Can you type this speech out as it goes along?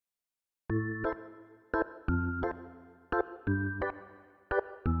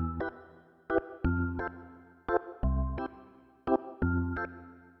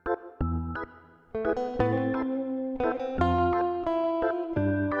Hello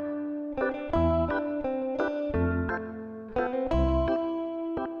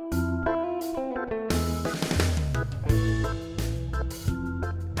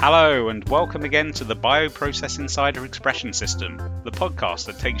and welcome again to the BioProcess Insider Expression System, the podcast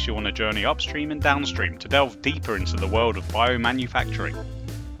that takes you on a journey upstream and downstream to delve deeper into the world of biomanufacturing.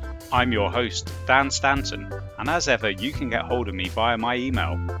 I'm your host, Dan Stanton, and as ever you can get hold of me via my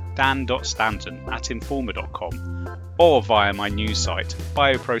email, dan.stanton@informa.com, or via my news site,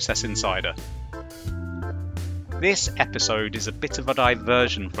 BioProcess Insider. This episode is a bit of a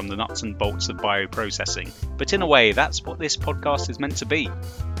diversion from the nuts and bolts of bioprocessing, but in a way that's what this podcast is meant to be.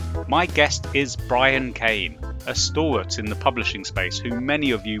 My guest is Brian Caine, a stalwart in the publishing space who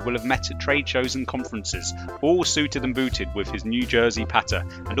many of you will have met at trade shows and conferences, all suited and booted with his New Jersey patter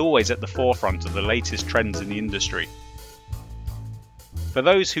and always at the forefront of the latest trends in the industry. For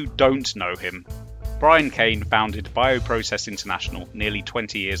those who don't know him, Brian Caine founded BioProcess International nearly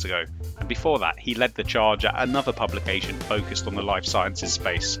 20 years ago, and before that he led the charge at another publication focused on the life sciences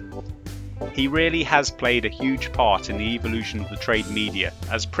space. He really has played a huge part in the evolution of the trade media,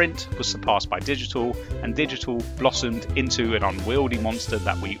 as print was surpassed by digital, and digital blossomed into an unwieldy monster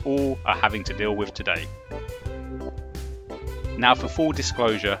that we all are having to deal with today. Now, for full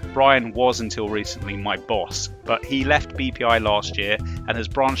disclosure, Brian was until recently my boss, but he left BPI last year and has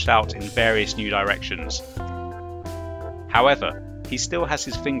branched out in various new directions. However, he still has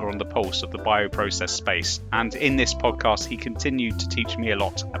his finger on the pulse of the bioprocess space, and in this podcast he continued to teach me a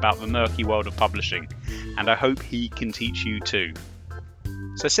lot about the murky world of publishing, and I hope he can teach you too.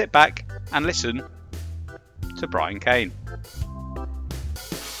 So sit back and listen to Brian Caine.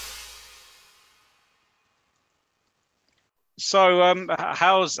 So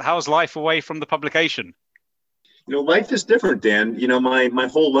how's life away from the publication? Life is different, Dan. My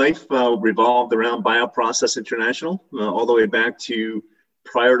whole life revolved around BioProcess International, all the way back to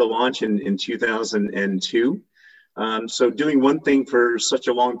prior to launch in 2002. So doing one thing for such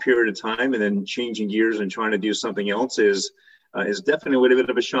a long period of time and then changing gears and trying to do something else is definitely a little bit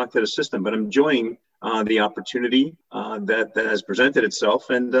of a shock to the system. But I'm enjoying the opportunity that has presented itself.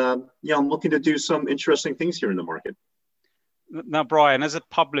 And, I'm looking to do some interesting things here in the market. Now, Brian, as a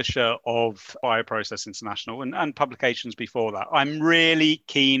publisher of BioProcess International and publications before that, I'm really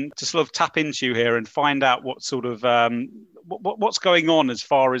keen to sort of tap into you here and find out what sort of what's going on as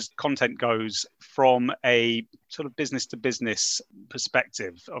far as content goes from a sort of business to business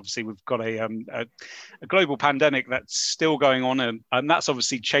perspective. Obviously, we've got a global pandemic that's still going on, and that's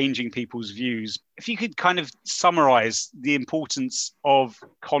obviously changing people's views. If you could kind of summarize the importance of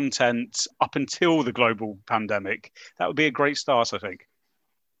content up until the global pandemic, that would be a great start, I think.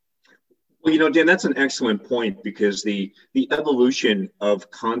 Well, Dan, that's an excellent point, because the evolution of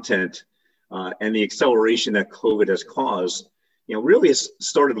content and the acceleration that COVID has caused, really has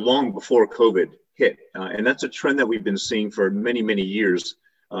started long before COVID hit. And that's a trend that we've been seeing for many, many years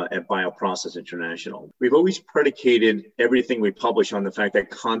at BioProcess International. We've always predicated everything we publish on the fact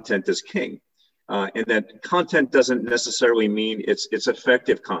that content is king, and that content doesn't necessarily mean it's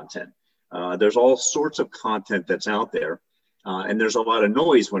effective content. There's all sorts of content that's out there, and there's a lot of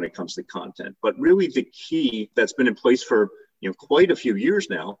noise when it comes to content. But really the key that's been in place for quite a few years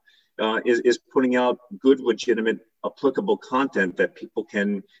now is putting out good, legitimate, applicable content that people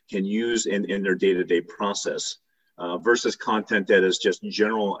can use in their day-to-day process, versus content that is just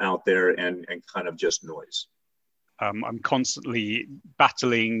general out there and kind of just noise. I'm constantly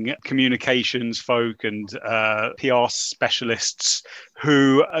battling communications folk and PR specialists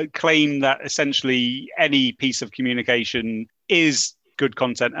who claim that essentially any piece of communication is good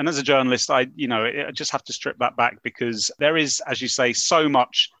content. And as a journalist, I just have to strip that back, because there is, as you say, so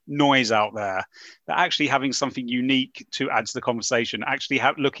much noise out there that actually having something unique to add to the conversation, actually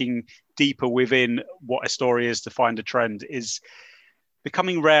looking deeper within what a story is to find a trend, is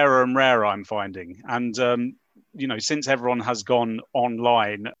becoming rarer and rarer, I'm finding. And since everyone has gone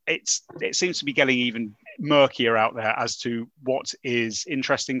online, it seems to be getting even murkier out there as to what is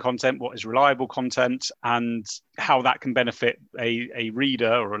interesting content, what is reliable content, and how that can benefit a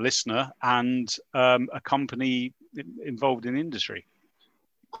reader or a listener and a company involved in the industry.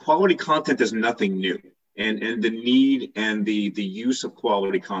 Quality content is nothing new. And the need and the use of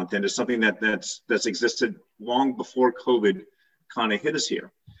quality content is something that's existed long before COVID kind of hit us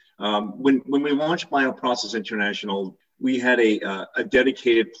here. When we launched BioProcess International, we had a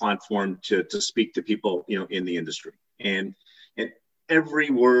dedicated platform to speak to people, in the industry. And every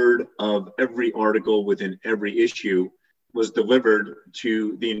word of every article within every issue was delivered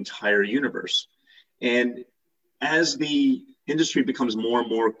to the entire universe. And as the industry becomes more and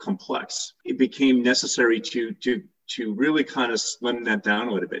more complex, it became necessary to really kind of slim that down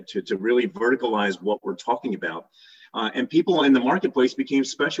a little bit, to really verticalize what we're talking about. And people in the marketplace became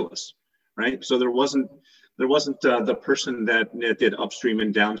specialists, right? So there wasn't the person that did upstream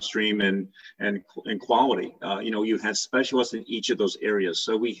and downstream and quality. You had specialists in each of those areas.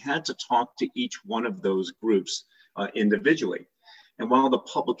 So we had to talk to each one of those groups individually. And while the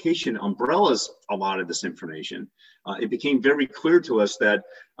publication umbrellas a lot of this information, it became very clear to us that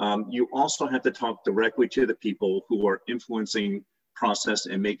you also have to talk directly to the people who are influencing process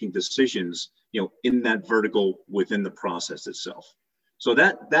and making decisions, in that vertical within the process itself. So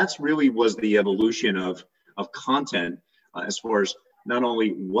that's really was the evolution of content as far as not only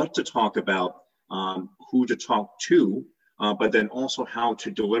what to talk about, who to talk to, but then also how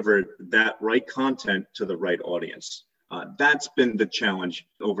to deliver that right content to the right audience. That's been the challenge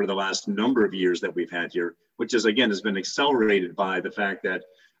over the last number of years that we've had here, which is, again, has been accelerated by the fact that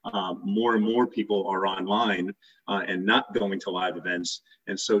more and more people are online and not going to live events.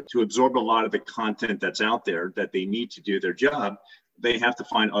 And so to absorb a lot of the content that's out there that they need to do their job, they have to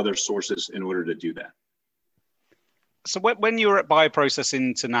find other sources in order to do that. So when you were at BioProcess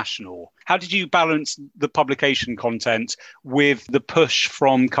International, how did you balance the publication content with the push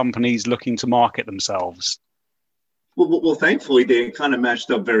from companies looking to market themselves? Well, thankfully, they kind of matched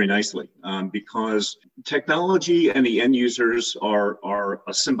up very nicely because technology and the end users are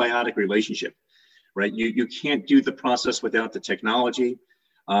a symbiotic relationship, right? You can't do the process without the technology,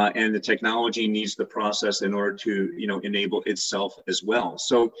 and the technology needs the process in order to enable itself as well.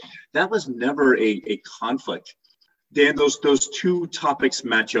 So that was never a conflict. Dan, those two topics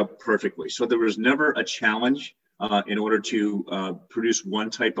match up perfectly. So there was never a challenge in order to produce one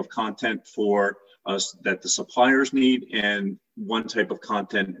type of content for us that the suppliers need and one type of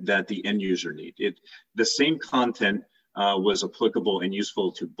content that the end user need. The same content was applicable and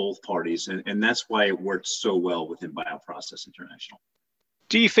useful to both parties, and that's why it worked so well within BioProcess International.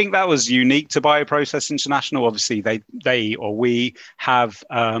 Do you think that was unique to BioProcess International? Obviously, we have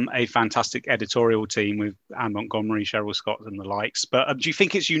a fantastic editorial team with Anne Montgomery, Cheryl Scott, and the likes. But do you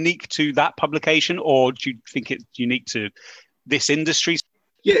think it's unique to that publication, or do you think it's unique to this industry?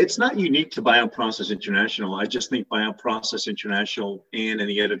 Yeah, it's not unique to BioProcess International. I just think BioProcess International and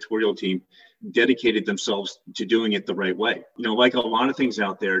the editorial team dedicated themselves to doing it the right way. Like a lot of things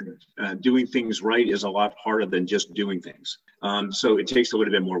out there, doing things right is a lot harder than just doing things. So it takes a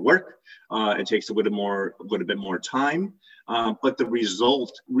little bit more work. It takes a little bit more time. But the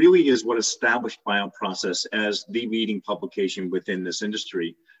result really is what established BioProcess as the leading publication within this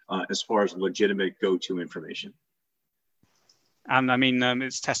industry as far as legitimate go-to information. And I mean,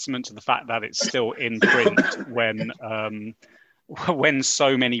 it's testament to the fact that it's still in print when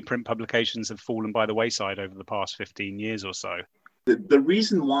so many print publications have fallen by the wayside over the past 15 years or so. The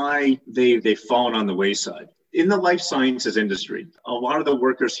reason why they've fallen on the wayside in the life sciences industry, a lot of the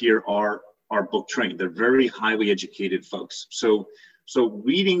workers here are book trained. They're very highly educated folks. So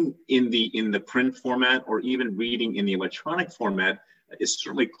reading in the print format or even reading in the electronic format is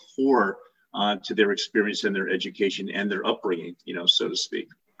certainly core to their experience and their education and their upbringing, so to speak.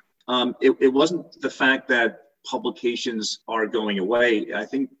 It wasn't the fact that publications are going away. I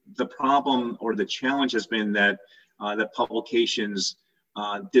think the problem or the challenge has been that publications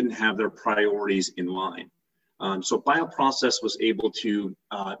didn't have their priorities in line. So BioProcess was able to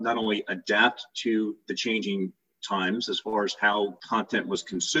not only adapt to the changing times as far as how content was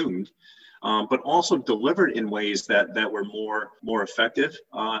consumed, but also delivered in ways that were more effective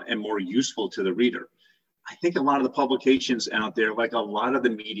and more useful to the reader. I think a lot of the publications out there, like a lot of the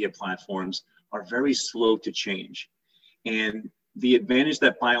media platforms, are very slow to change. And the advantage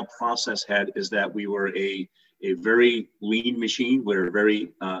that BioProcess had is that we were a very lean machine. We're a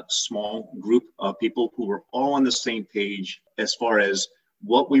very small group of people who were all on the same page as far as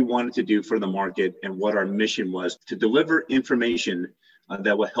what we wanted to do for the market and what our mission was to deliver information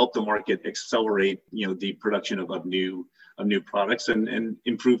that will help the market accelerate, the production of new products and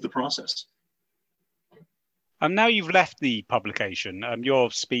improve the process. Now you've left the publication.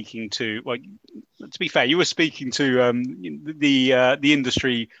 You're speaking to, well, to be fair, you were speaking to the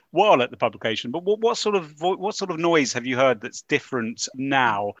industry while at the publication. But what sort of noise have you heard that's different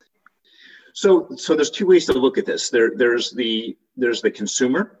now? So there's two ways to look at this. There's the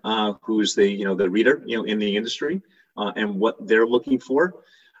consumer, who's the reader, in the industry, and what they're looking for,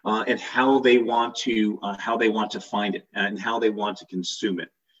 and how they want to find it and how they want to consume it.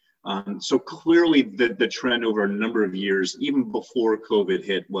 So clearly the trend over a number of years, even before COVID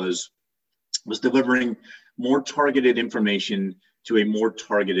hit, was delivering more targeted information to a more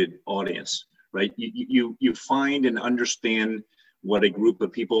targeted audience, right? You find and understand what a group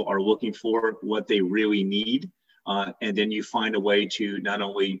of people are looking for, what they really need. And then you find a way to not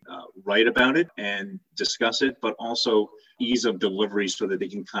only write about it and discuss it, but also ease of delivery so that they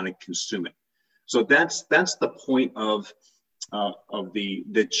can kind of consume it. So that's the point of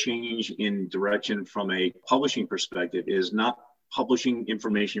the change in direction from a publishing perspective, is not publishing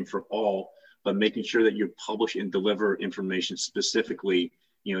information for all, but making sure that you publish and deliver information specifically,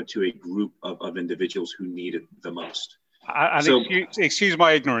 to a group of individuals who need it the most. And so, excuse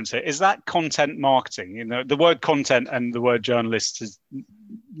my ignorance here. Is that content marketing? The word content and the word journalist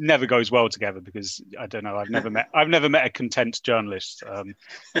never goes well together, because I don't know. I've never met a content journalist.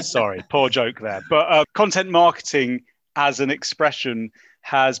 Sorry, poor joke there. But content marketing as an expression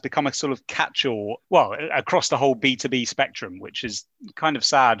has become a sort of catch-all, well, across the whole B2B spectrum, which is kind of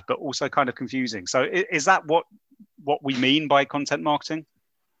sad, but also kind of confusing. So, is that what we mean by content marketing?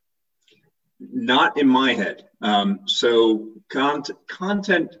 Not in my head. So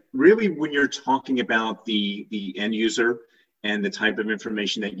content, really, when you're talking about the end user and the type of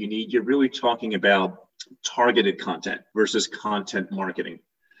information that you need, you're really talking about targeted content versus content marketing,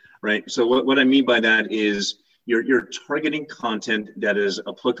 right? So what I mean by that is you're targeting content that is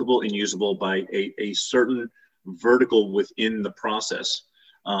applicable and usable by a certain vertical within the process.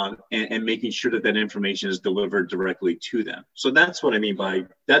 And making sure that information is delivered directly to them. So that's what I mean by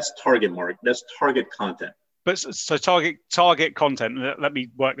that's target content. But so target content. Let me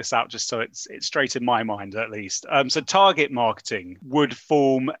work this out just so it's straight in my mind at least. So target marketing would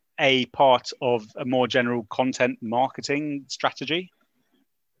form a part of a more general content marketing strategy.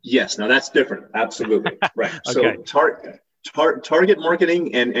 Yes. Now that's different. Absolutely. Right. Okay. So target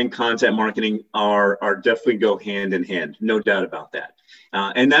marketing and content marketing are definitely go hand in hand. No doubt about that.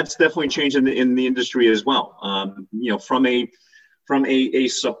 And that's definitely changed in the industry as well. From a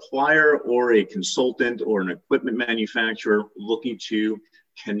supplier or a consultant or an equipment manufacturer looking to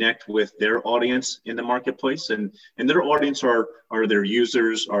connect with their audience in the marketplace, and their audience are their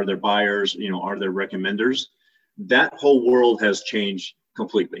users, are their buyers, are their recommenders. That whole world has changed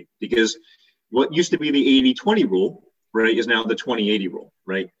completely, because what used to be the 80-20 rule, right, is now the 20-80 rule,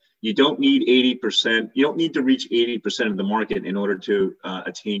 right? You don't need 80%. You don't need to reach 80% of the market in order to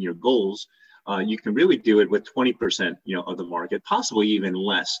attain your goals. You can really do it with 20%, of the market, possibly even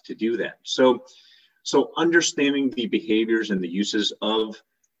less to do that. So understanding the behaviors and the uses of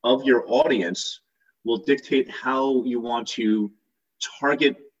your audience will dictate how you want to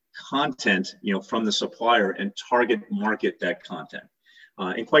target content, from the supplier, and target market that content.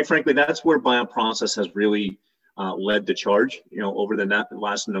 And quite frankly, that's where BioProcess has really led the charge, over the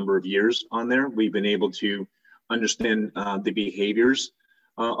last number of years on there. We've been able to understand the behaviors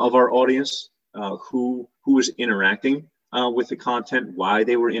of our audience, who is interacting with the content, why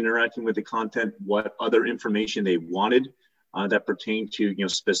they were interacting with the content, what other information they wanted that pertained to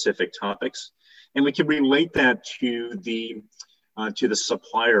specific topics, and we can relate that to the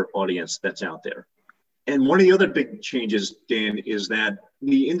supplier audience that's out there. And one of the other big changes, Dan, is that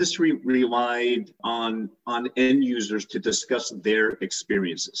the industry relied on end users to discuss their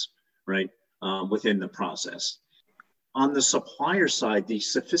experiences, right, within the process. On the supplier side, the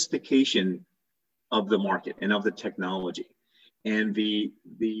sophistication of the market and of the technology, and the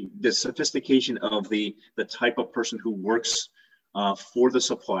sophistication of the type of person who works for the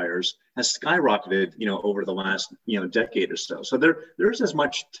suppliers has skyrocketed, over the last, decade or so. So there's as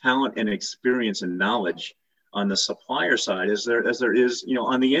much talent and experience and knowledge on the supplier side as there is,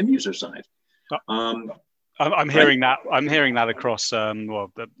 on the end user side. I'm hearing that. I'm hearing that across the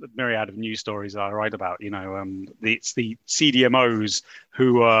myriad of news stories I write about. It's the CDMOs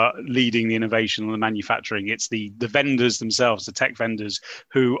who are leading the innovation and the manufacturing. It's the vendors themselves, the tech vendors,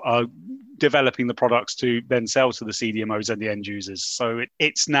 who are developing the products to then sell to the CDMOs and the end users. So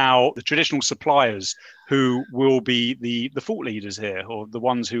it's now the traditional suppliers who will be the thought leaders here, or the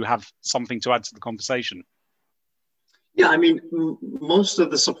ones who have something to add to the conversation. Yeah, I mean, most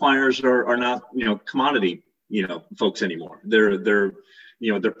of the suppliers are not, commodity, folks anymore. They're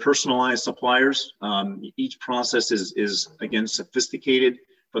personalized suppliers. Each process is again sophisticated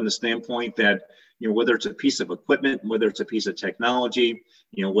from the standpoint that, whether it's a piece of equipment, whether it's a piece of technology,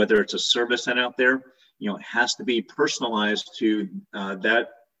 whether it's a service that's out there, it has to be personalized to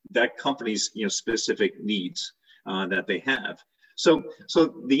that company's, specific needs that they have. So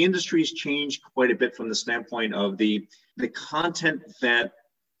the industry's changed quite a bit from the standpoint of the content that,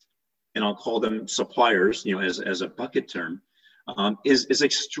 and I'll call them suppliers, as a bucket term, is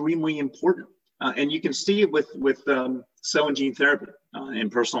extremely important. And you can see it with cell and gene therapy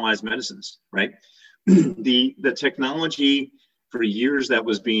and personalized medicines, right? The technology for years that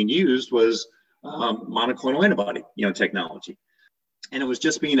was being used was monoclonal antibody, technology. And it was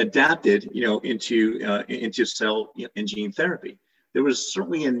just being adapted, into cell and gene therapy. There was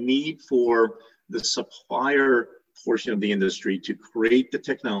certainly a need for the supplier portion of the industry to create the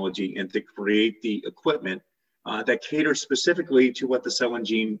technology and to create the equipment that caters specifically to what the cell and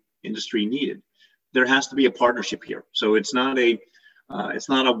gene industry needed. There has to be a partnership here. So it's not a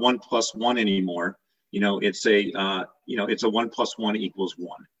 1+1 anymore. It's a 1+1 =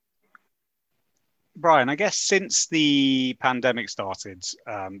 1. Brian, I guess since the pandemic started,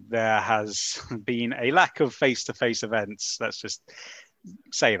 there has been a lack of face-to-face events. Let's just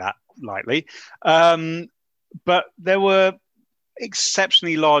say that lightly. But there were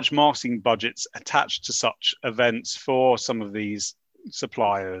exceptionally large marketing budgets attached to such events for some of these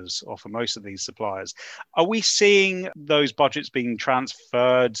suppliers, or for most of these suppliers. Are we seeing those budgets being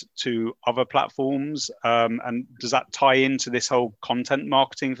transferred to other platforms? And does that tie into this whole content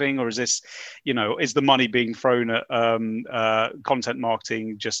marketing thing? Or is this, is the money being thrown at content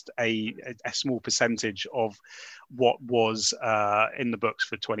marketing just a small percentage of what was in the books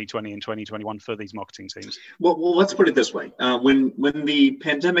for 2020 and 2021 for these marketing teams? Well, let's put it this way. When the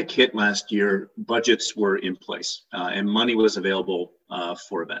pandemic hit last year, budgets were in place and money was available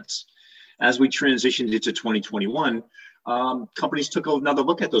for events. As we transitioned into 2021, companies took another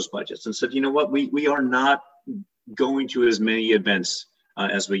look at those budgets and said, you know what, we are not going to as many events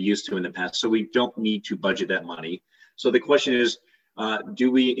as we used to in the past, so we don't need to budget that money. So the question is,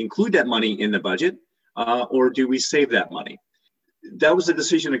 do we include that money in the budget? Or do we save that money? That was a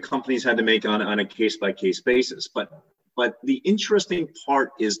decision that companies had to make on a case-by-case basis. But the interesting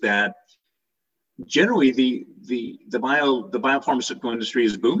part is that generally the biopharmaceutical industry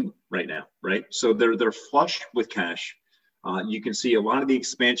is booming right now, right? So they're flush with cash. You can see a lot of the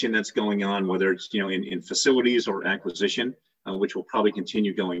expansion that's going on, whether it's in facilities or acquisition, which will probably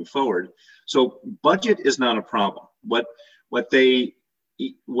continue going forward. So budget is not a problem. Whether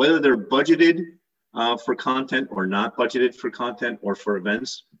they're budgeted for content or not budgeted for content or for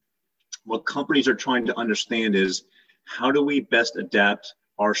events, what companies are trying to understand is, how do we best adapt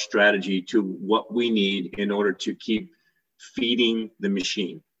our strategy to what we need in order to keep feeding the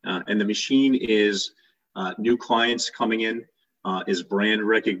machine? And the machine is new clients coming in, is brand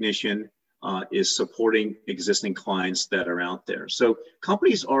recognition, is supporting existing clients that are out there. So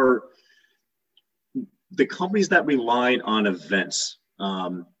the companies that relied on events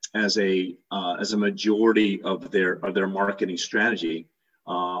as a majority of their marketing strategy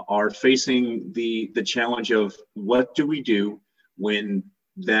are facing the challenge of, what do we do when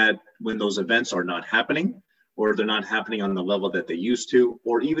those events are not happening, or they're not happening on the level that they used to,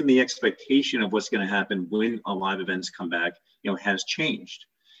 or even the expectation of what's going to happen when live events come back has changed.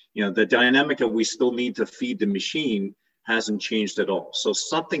 The dynamic of we still need to feed the machine hasn't changed at all. So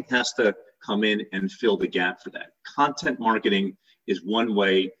something has to come in and fill the gap for that. Content marketing is one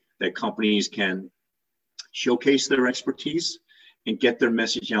way that companies can showcase their expertise and get their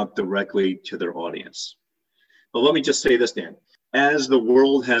message out directly to their audience. But let me just say this, Dan. As the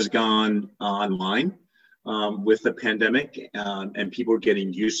world has gone online with the pandemic, and people are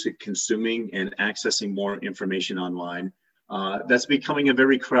getting used to consuming and accessing more information online, that's becoming a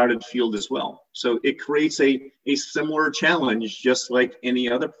very crowded field as well. So it creates a similar challenge, just like any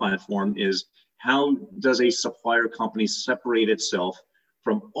other platform, is how does a supplier company separate itself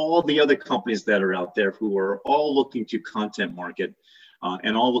from all the other companies that are out there who are all looking to content market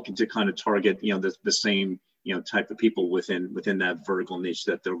and all looking to kind of target the same type of people within that vertical niche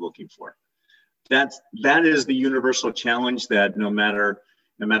that they're looking for. That is the universal challenge that no matter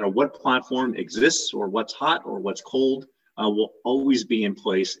what platform exists, or what's hot or what's cold, will always be in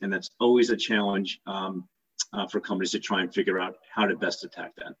place, and that's always a challenge for companies to try and figure out how to best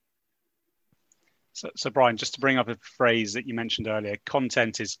attack that. So Brian, just to bring up a phrase that you mentioned earlier,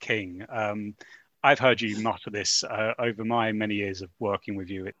 content is king. I've heard you mutter this over my many years of working with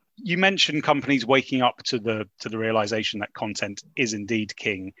you. You mentioned companies waking up to the realization that content is indeed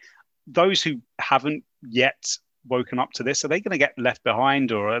king. Those who haven't yet woken up to this, are they going to get left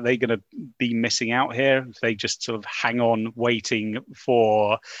behind, or are they going to be missing out here if they just sort of hang on waiting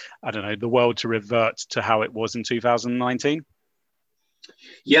for, the world to revert to how it was in 2019?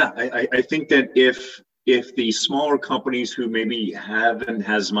 Yeah, I think that if the smaller companies who maybe haven't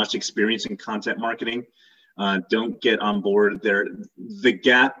as much experience in content marketing don't get on board, the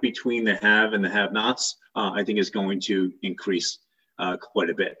gap between the have and the have-nots, I think, is going to increase quite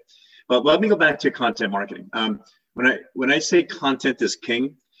a bit. But let me go back to content marketing. When I say content is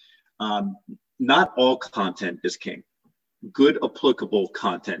king, not all content is king. Good applicable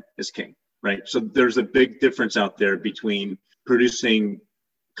content is king, right? So there's a big difference out there between producing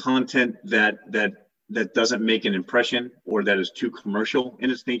content that doesn't make an impression or that is too commercial in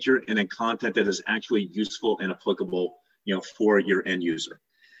its nature, and then content that is actually useful and applicable, for your end user.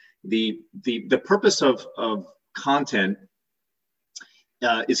 The purpose of content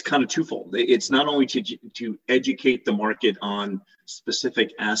is kind of twofold. It's not only to educate the market on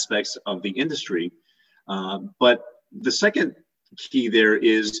specific aspects of the industry, but the second key there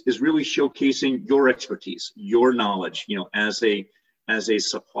is really showcasing your expertise, your knowledge, as a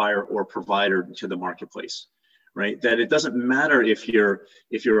supplier or provider to the marketplace, right? That it doesn't matter if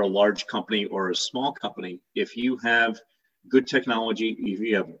you're a large company or a small company. If you have good technology, if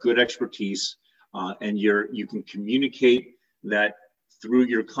you have good expertise, and you can communicate that through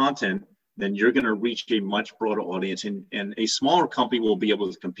your content, then you're going to reach a much broader audience, and a smaller company will be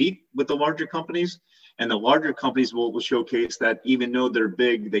able to compete with the larger companies, and the larger companies will showcase that even though they're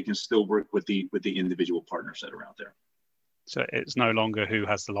big, they can still work with the individual partners that are out there. So it's no longer who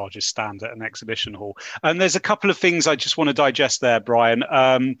has the largest stand at an exhibition hall. And there's a couple of things I just want to digest there, Brian.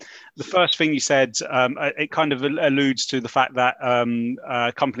 The first thing you said, it kind of alludes to the fact that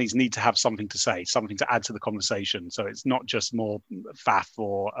companies need to have something to say, something to add to the conversation. So it's not just more faff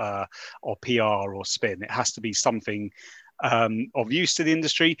or PR or spin. It has to be something of use to the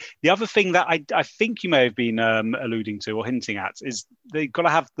industry. The other thing that I think you may have been alluding to or hinting at is they've got to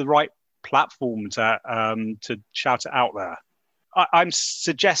have the right platform to shout it out there. I'm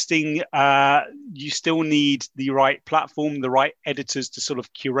suggesting you still need the right platform, the right editors to sort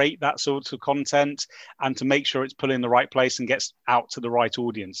of curate that sort of content and to make sure it's put in the right place and gets out to the right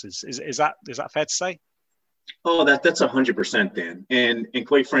audiences. Is that fair to say? Oh, that's 100%, Dan. And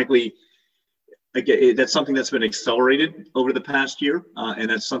quite frankly, again, that's something that's been accelerated over the past year, and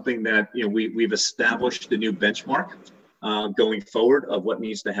that's something that we've established a new benchmark going forward of what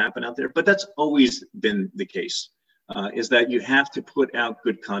needs to happen out there. But that's always been the case, is that you have to put out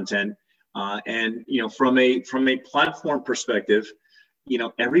good content. And from a platform perspective,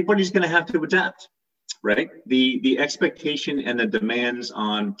 everybody's going to have to adapt, right? The expectation and the demands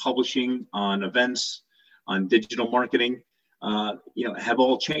on publishing, on events, on digital marketing, have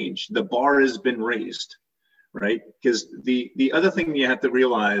all changed. The bar has been raised, right? Because the other thing you have to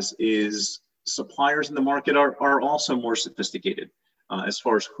realize is suppliers in the market are also more sophisticated as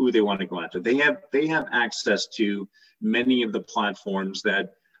far as who they want to go after. They have access to many of the platforms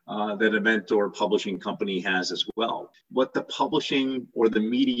that event or publishing company has as well. What the publishing or the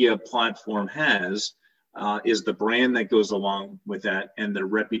media platform has is the brand that goes along with that and the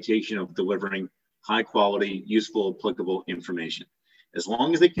reputation of delivering high quality, useful, applicable information. As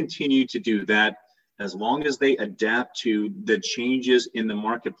long as they continue to do that, as long as they adapt to the changes in the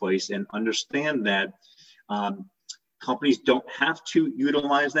marketplace and understand that companies don't have to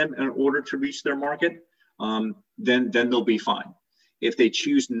utilize them in order to reach their market, then they'll be fine. If they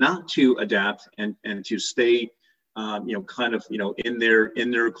choose not to adapt and to stay, in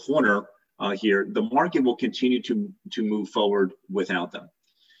their corner here, the market will continue to move forward without them.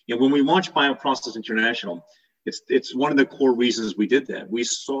 When we launched BioProcess International, it's one of the core reasons we did that. We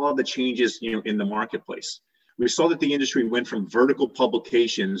saw the changes, in the marketplace. We saw that the industry went from vertical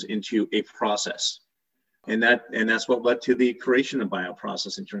publications into a process, and that's what led to the creation of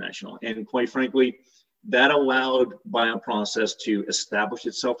BioProcess International. And quite frankly, that allowed BioProcess to establish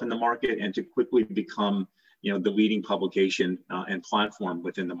itself in the market and to quickly become, the leading publication and platform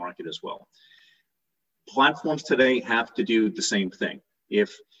within the market as well. Platforms today have to do the same thing.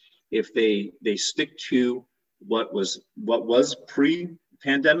 If they stick to what was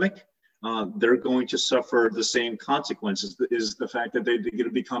pre-pandemic, they're going to suffer the same consequences. Is the fact that they're going to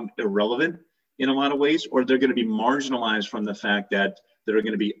become irrelevant in a lot of ways, or they're going to be marginalized from the fact that there are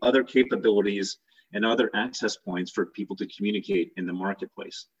going to be other capabilities and other access points for people to communicate in the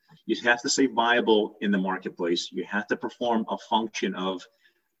marketplace. You have to stay viable in the marketplace. You have to perform a function of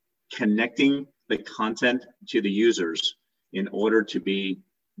connecting the content to the users in order to be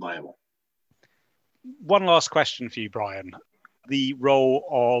viable. One last question for you, Brian. The role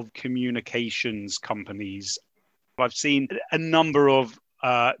of communications companies. I've seen a number of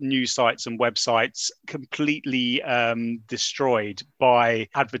news sites and websites completely destroyed by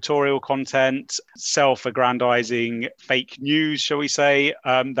advertorial content, self-aggrandizing fake news, shall we say,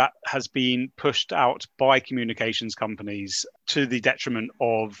 that has been pushed out by communications companies to the detriment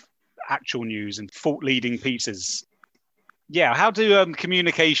of actual news and thought-leading pieces. Yeah, how do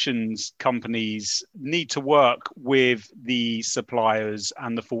communications companies need to work with the suppliers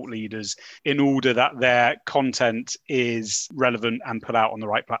and the thought leaders in order that their content is relevant and put out on the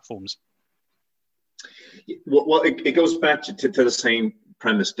right platforms? Well, it goes back to the same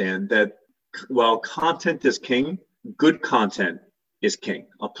premise, Dan, that while content is king, good content is king.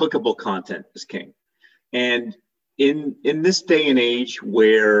 Applicable content is king. And in this day and age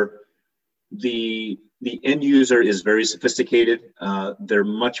where the end user is very sophisticated, they're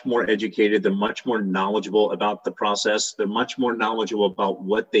much more educated, they're much more knowledgeable about the process, they're much more knowledgeable about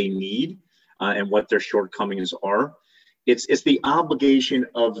what they need and what their shortcomings are. It's the obligation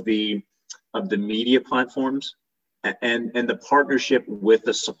of the media platforms and the partnership with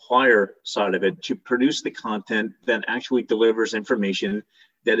the supplier side of it to produce the content that actually delivers information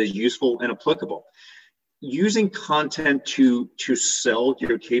that is useful and applicable. Using content to sell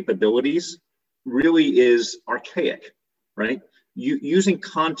your capabilities really is archaic, right? Using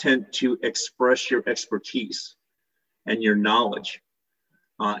content to express your expertise and your knowledge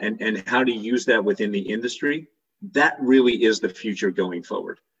and how to use that within the industry, that really is the future going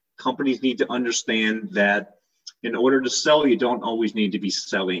forward. Companies need to understand that in order to sell, you don't always need to be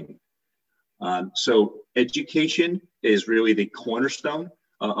selling. So education is really the cornerstone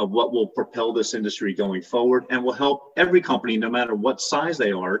of what will propel this industry going forward and will help every company, no matter what size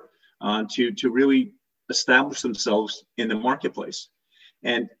they are, to really establish themselves in the marketplace.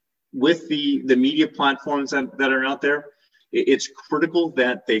 And with the media platforms that are out there, it's critical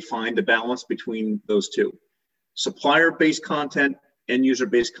that they find the balance between those two. Supplier-based content, end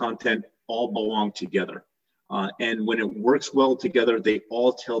user-based content all belong together. And when it works well together, they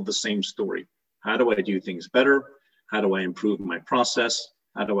all tell the same story. How do I do things better? How do I improve my process?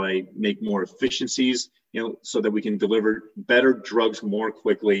 How do I make more efficiencies, so that we can deliver better drugs more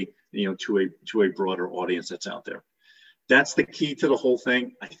quickly, to a broader audience that's out there. That's the key to the whole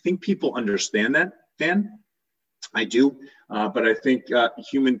thing. I think people understand that, Dan. I do, but I think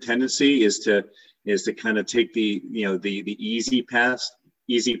human tendency is to kind of take the easy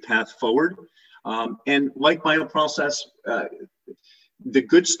path forward. And like BioProcess, the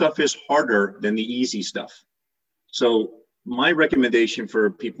good stuff is harder than the easy stuff. So my recommendation for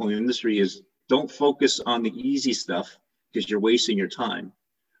people in the industry is don't focus on the easy stuff because you're wasting your time.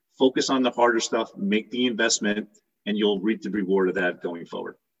 Focus on the harder stuff, make the investment, and you'll reap the reward of that going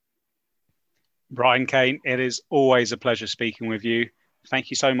forward. Brian Caine, it is always a pleasure speaking with you.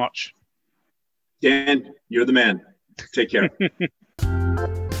 Thank you so much. Dan, you're the man. Take care.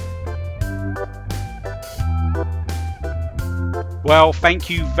 Well, thank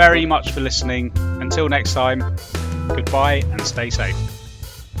you very much for listening. Until next time, goodbye and stay safe.